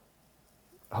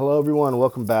Hello, everyone.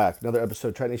 Welcome back. Another episode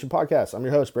of Tri Nation Podcast. I'm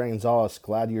your host, Brandon Gonzalez.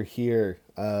 Glad you're here.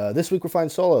 This week we're flying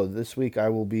solo. This week I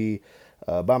will be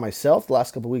by myself. The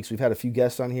last couple of weeks we've had a few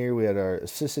guests on here. We had our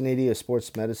Assistant AD of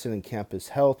Sports Medicine and Campus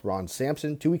Health, Ron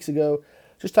Sampson, 2 weeks ago.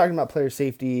 Just talking about player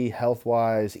safety,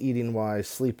 health-wise, eating-wise,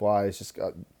 sleep-wise, just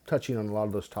touching on a lot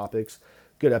of those topics.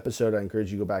 Good episode. I encourage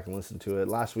you to go back and listen to it.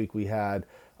 Last week we had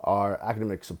our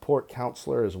academic support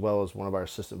counselor as well as one of our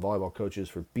assistant volleyball coaches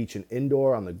for beach and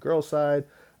indoor on the girls side.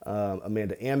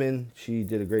 Amanda Ammon, she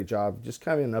did a great job. Just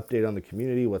kind of an update on the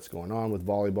community, what's going on with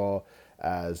volleyball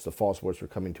as the fall sports were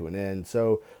coming to an end.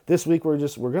 So this week we're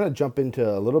going to jump into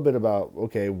a little bit about,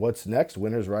 okay, what's next?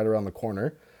 Winter's right around the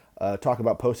corner. Talk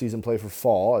about postseason play for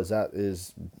fall, as that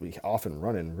is off and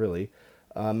running, really.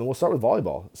 And we'll start with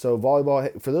volleyball. So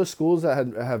volleyball, for those schools that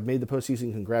have made the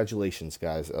postseason, congratulations,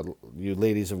 guys. You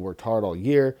ladies have worked hard all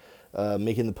year.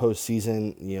 Making the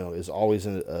postseason, is always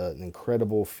an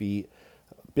incredible feat.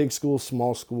 Big school,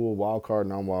 small school, wild card,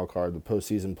 non-wild card, the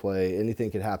postseason play, anything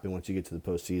could happen once you get to the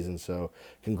postseason. So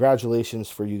congratulations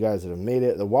for you guys that have made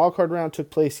it. The wild card round took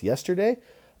place yesterday.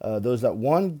 Those that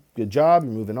won, good job.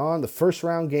 You're moving on. The first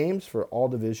round games for all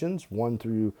divisions, 1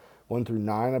 through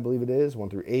 9, I believe it is, 1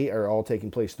 through 8, are all taking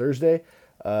place Thursday.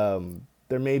 There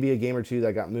may be a game or two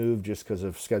that got moved just because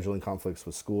of scheduling conflicts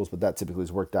with schools, but that typically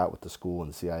is worked out with the school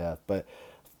and the CIF. But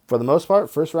for the most part,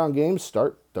 first round games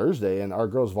start Thursday, and our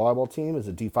girls volleyball team is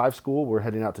a D5 school. We're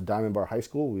heading out to Diamond Bar High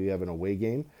School. We have an away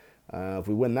game. If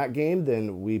we win that game,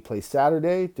 then we play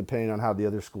Saturday, depending on how the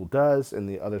other school does. And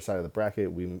the other side of the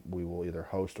bracket, we will either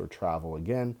host or travel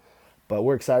again. But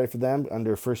we're excited for them.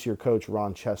 Under first-year coach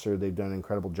Ron Chesser, they've done an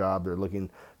incredible job. They're looking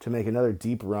to make another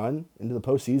deep run into the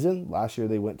postseason. Last year,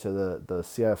 they went to the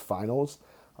CIF finals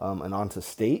and on to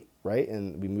state, right?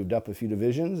 And we moved up a few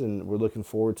divisions, and we're looking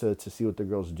forward to see what the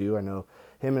girls do. I know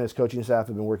him and his coaching staff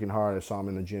have been working hard. I saw him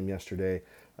in the gym yesterday,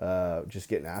 just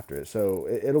getting after it. So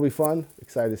it'll be fun.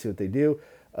 Excited to see what they do.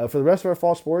 For the rest of our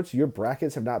fall sports, your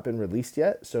brackets have not been released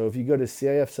yet. So if you go to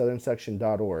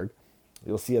CIFSouthernSection.org,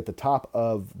 you'll see at the top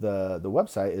of the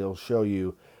website, it'll show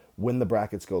you when the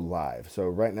brackets go live. So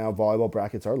right now, volleyball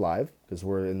brackets are live because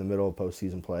we're in the middle of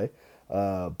postseason play.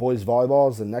 Boys volleyball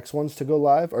is the next ones to go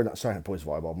live. Or, not boys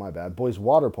volleyball, my bad. Boys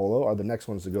water polo are the next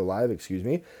ones to go live,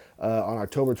 on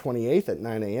October 28th at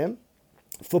 9 a.m.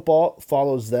 Football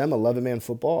follows them, 11-man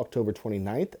football, October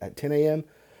 29th at 10 a.m.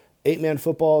 8-man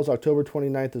football is October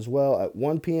 29th as well at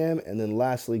 1 p.m. And then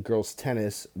lastly, girls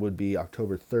tennis would be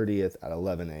October 30th at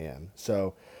 11 a.m.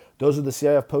 So those are the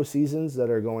CIF postseasons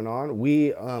that are going on.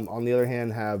 We, on the other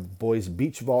hand, have boys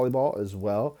beach volleyball as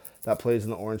well. That plays in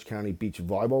the Orange County Beach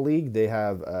Volleyball League. They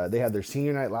had their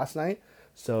senior night last night,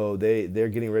 so they're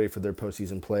getting ready for their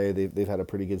postseason play. They've had a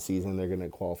pretty good season. They're going to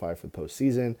qualify for the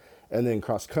postseason. And then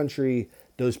cross country,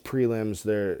 those prelims,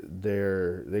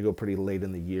 they go pretty late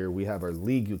in the year. We have our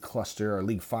league cluster, our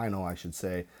league final, I should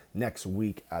say, next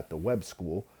week at the Webb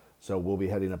School. So we'll be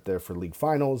heading up there for league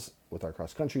finals with our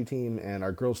cross country team, and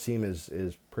our girls team is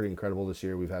pretty incredible this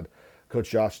year. We've had Coach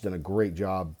Josh done a great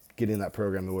job getting that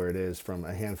program to where it is, from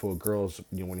a handful of girls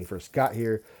when he first got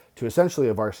here to essentially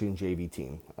a varsity and JV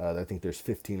team. I think there's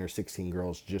 15 or 16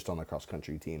 girls just on the cross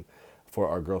country team for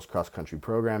our girls cross country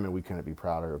program, and we couldn't be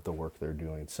prouder of the work they're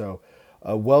doing. So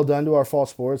well done to our fall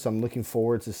sports. I'm looking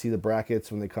forward to see the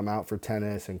brackets when they come out for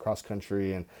tennis and cross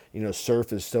country, and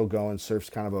surf is still going. Surf's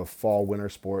kind of a fall winter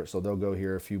sport, so they'll go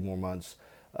here a few more months.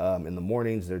 In the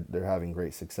mornings, they're having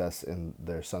great success in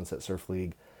their Sunset Surf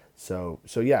League. So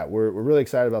yeah, we're really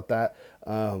excited about that.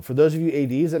 For those of you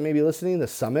ADs that may be listening, the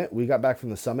summit, we got back from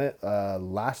the summit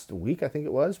last week, I think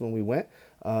it was, when we went.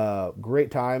 Great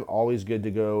time, always good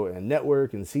to go and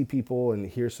network and see people and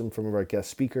hear some from our guest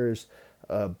speakers.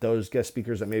 Those guest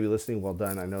speakers that may be listening, well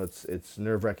done. I know it's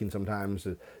nerve-wracking sometimes,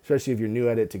 especially if you're new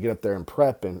at it, to get up there and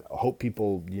prep and hope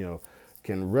people,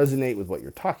 can resonate with what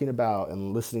you're talking about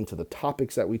and listening to the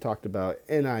topics that we talked about,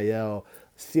 NIL,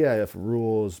 CIF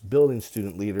rules, building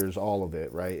student leaders, all of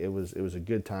it, right? It was a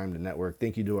good time to network.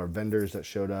 Thank you to our vendors that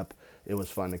showed up. It was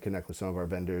fun to connect with some of our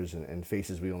vendors and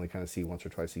faces we only kind of see once or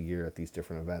twice a year at these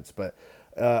different events. But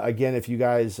again, if you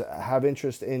guys have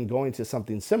interest in going to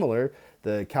something similar,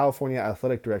 the California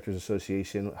Athletic Directors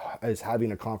Association is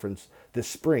having a conference this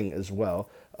spring as well.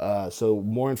 So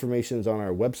more information is on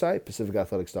our website,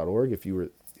 pacificathletics.org. If you were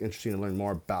interested in learn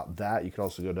more about that, you could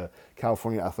also go to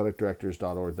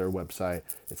californiaathleticdirectors.org, their website.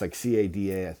 It's like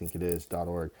CADA, I think it is,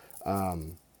 .org.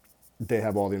 They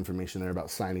have all the information there about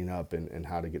signing up and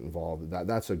how to get involved.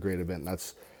 That's a great event.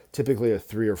 That's typically a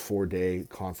 3 or 4 day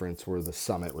conference, where the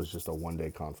summit was just a 1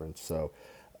 day conference. So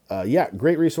yeah,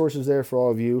 great resources there for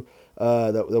all of you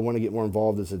that want to get more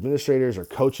involved as administrators or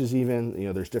coaches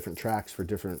even. There's different tracks for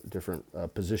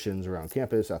different positions around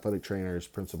campus, athletic trainers,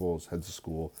 principals, heads of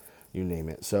school, you name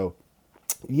it. So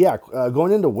yeah,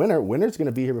 going into winter's going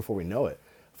to be here before we know it.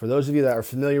 For those of you that are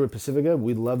familiar with Pacifica,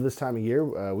 we love this time of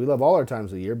year. We love all our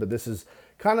times of the year, but this is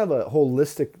kind of a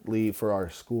holistically for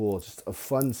our school, just a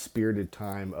fun, spirited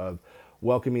time of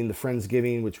welcoming the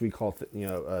Friendsgiving, which we call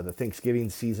the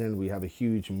Thanksgiving season. We have a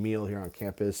huge meal here on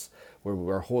campus where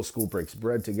our whole school breaks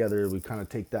bread together. We kind of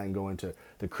take that and go into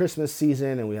the Christmas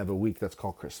season, and we have a week that's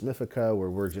called Christmifica, where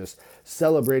we're just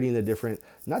celebrating the different,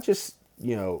 not just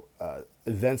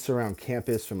events around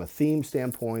campus from a theme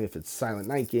standpoint, if it's Silent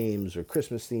Night games or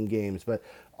Christmas themed games, but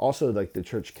also like the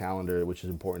church calendar, which is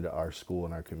important to our school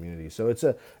and our community. So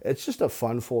it's just a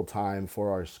fun, full time for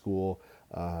our school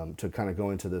to kind of go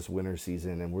into this winter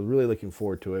season, and we're really looking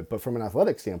forward to it. But from an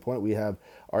athletic standpoint, we have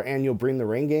our annual Bring the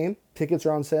Rain game. Tickets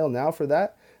are on sale now for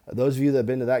that. Those of you that have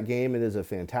been to that game, it is a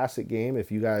fantastic game.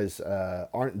 If you guys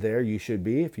aren't there, you should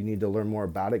be. If you need to learn more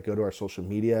about it, go to our social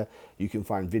media. You can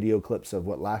find video clips of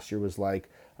what last year was like.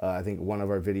 I think one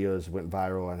of our videos went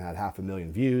viral and had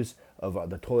 500,000 views of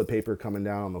the toilet paper coming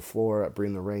down on the floor at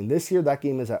Bring the Rain. This year, that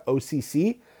game is at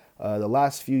OCC. The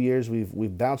last few years,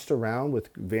 we've bounced around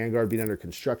with Vanguard being under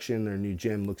construction. Their new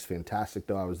gym looks fantastic,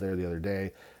 though. I was there the other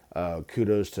day.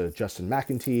 Kudos to Justin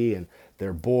McEntee and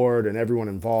their board and everyone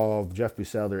involved, Jeff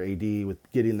Bussell, their AD, with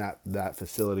getting that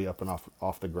facility up and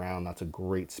off the ground. That's a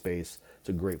great space.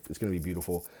 It's going to be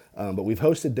beautiful. But we've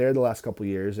hosted there the last couple of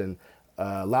years, and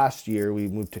last year we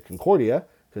moved to Concordia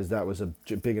because that was a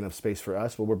big enough space for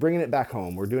us. But we're bringing it back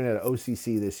home. We're doing it at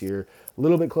OCC this year, a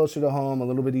little bit closer to home, a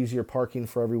little bit easier parking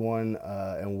for everyone,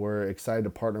 and we're excited to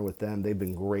partner with them. They've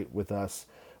been great with us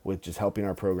with just helping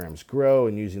our programs grow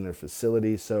and using their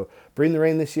facilities. So Bring the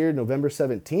Rain this year, November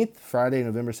 17th, Friday,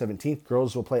 November 17th.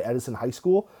 Girls will play Edison High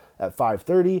School at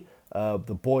 5:30.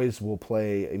 The boys will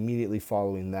play immediately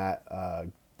following that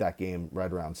game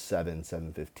right around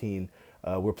 7:15.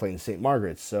 We're playing St.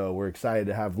 Margaret's. So we're excited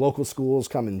to have local schools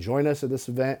come and join us at this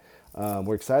event.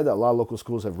 We're excited that a lot of local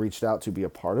schools have reached out to be a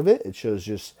part of it. It shows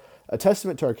just a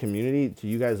testament to our community, to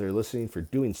you guys that are listening, for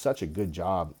doing such a good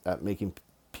job at making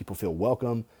people feel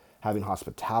welcome, having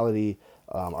hospitality.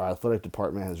 Our athletic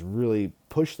department has really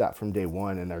pushed that from day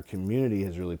one, and our community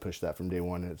has really pushed that from day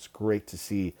one. And it's great to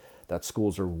see that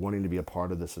schools are wanting to be a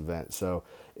part of this event. So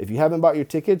if you haven't bought your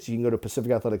tickets, you can go to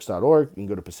pacificathletics.org. You can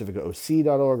go to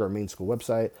pacificaoc.org, our main school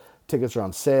website. Tickets are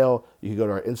on sale. You can go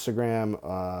to our Instagram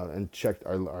and check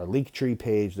our Linktree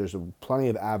page. There's plenty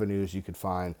of avenues you could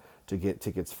find to get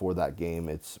tickets for that game.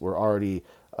 It's going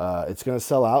to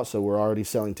sell out, so we're already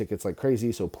selling tickets like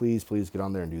crazy. So please get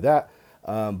on there and do that.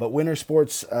 But winter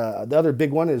sports, the other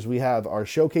big one is we have our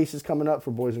showcases coming up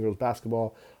for boys and girls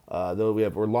basketball.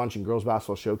 We're launching girls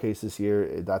basketball showcase this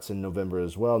year. That's in November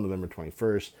as well, November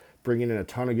 21st. Bringing in a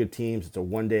ton of good teams. It's a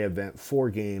one-day event, 4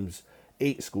 games,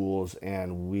 8 schools,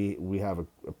 and we have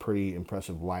a pretty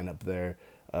impressive lineup there.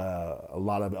 A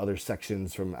lot of other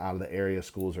sections from out of the area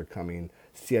schools are coming.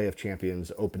 CIF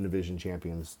champions, Open Division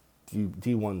champions,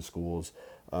 D1 schools.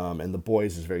 And the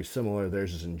boys is very similar.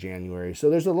 Theirs is in January. So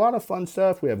there's a lot of fun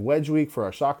stuff. We have Wedge Week for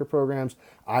our soccer programs.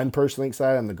 I'm personally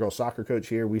excited. I'm the girls soccer coach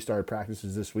here. We started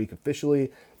practices this week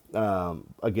officially,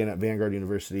 again at Vanguard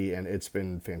University, and it's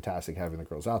been fantastic having the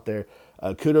girls out there.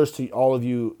 Kudos to all of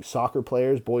you soccer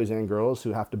players, boys and girls,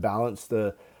 who have to balance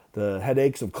the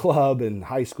headaches of club and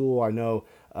high school. I know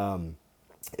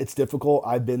it's difficult.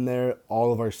 I've been there.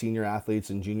 All of our senior athletes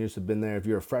and juniors have been there. If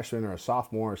you're a freshman or a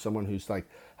sophomore or someone who's like,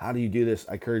 how do you do this?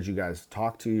 I encourage you guys,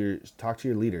 talk to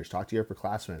your leaders, talk to your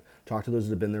upperclassmen, talk to those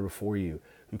that have been there before you,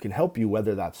 who can help you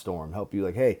weather that storm, help you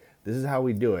like, hey, this is how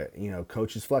we do it.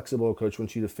 Coach is flexible. Coach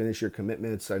wants you to finish your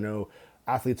commitments. I know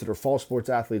athletes that are fall sports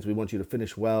athletes, we want you to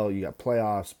finish well. You got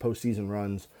playoffs, postseason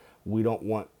runs. We don't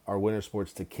want our winter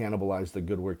sports to cannibalize the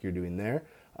good work you're doing there.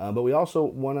 But we also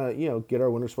want to, get our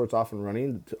winter sports off and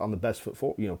running on the best foot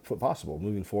possible.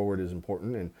 Moving forward is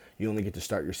important, and you only get to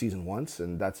start your season once,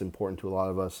 and that's important to a lot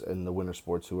of us in the winter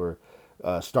sports who are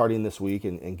starting this week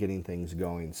and getting things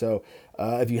going. So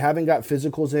if you haven't got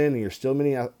physicals in and you're still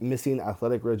missing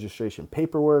athletic registration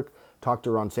paperwork, talk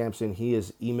to Ron Sampson. He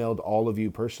has emailed all of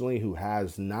you personally who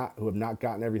have not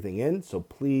gotten everything in. So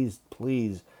please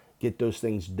get those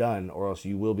things done, or else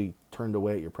you will be turned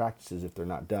away at your practices if they're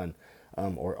not done.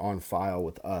 Or on file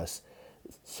with us.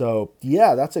 So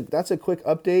yeah, that's a quick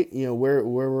update. Where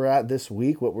we're at this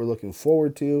week, what we're looking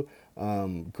forward to.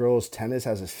 Girls tennis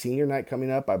has a senior night coming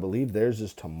up. I believe theirs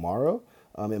is tomorrow.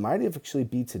 It might actually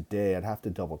be today. I'd have to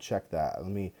double check that.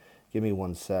 Let me Give me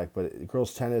one sec. But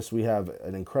girls tennis, we have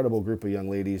an incredible group of young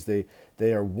ladies. They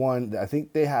are one. I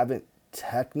think they haven't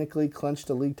technically clinched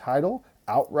a league title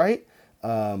outright,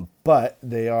 but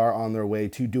they are on their way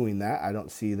to doing that. I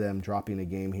don't see them dropping a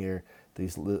game here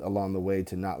along the way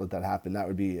to not let that happen. That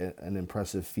would be an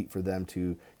impressive feat for them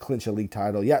to clinch a league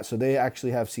title. Yeah, so they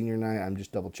actually have senior night. I'm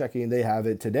just double checking. They have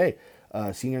it today.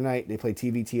 Senior night, they play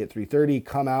TVT at 3:30.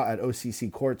 Come out at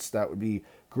OCC courts. That would be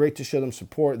great to show them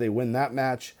support. They win that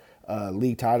match.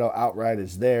 League title outright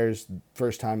is theirs.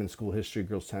 First time in school history,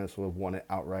 girls tennis will have won it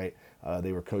outright.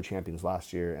 They were co-champions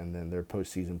last year, and then their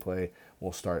postseason play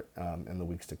will start in the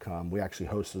weeks to come. We actually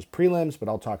host those prelims, but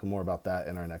I'll talk more about that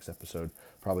in our next episode,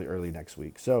 probably early next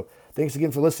week. So thanks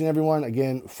again for listening, everyone.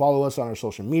 Again, follow us on our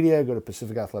social media. Go to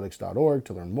pacificathletics.org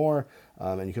to learn more.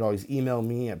 And you can always email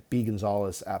me at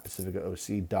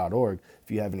bgonzalez@pacificaoc.org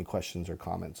if you have any questions or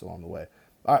comments along the way.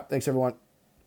 All right, thanks, everyone.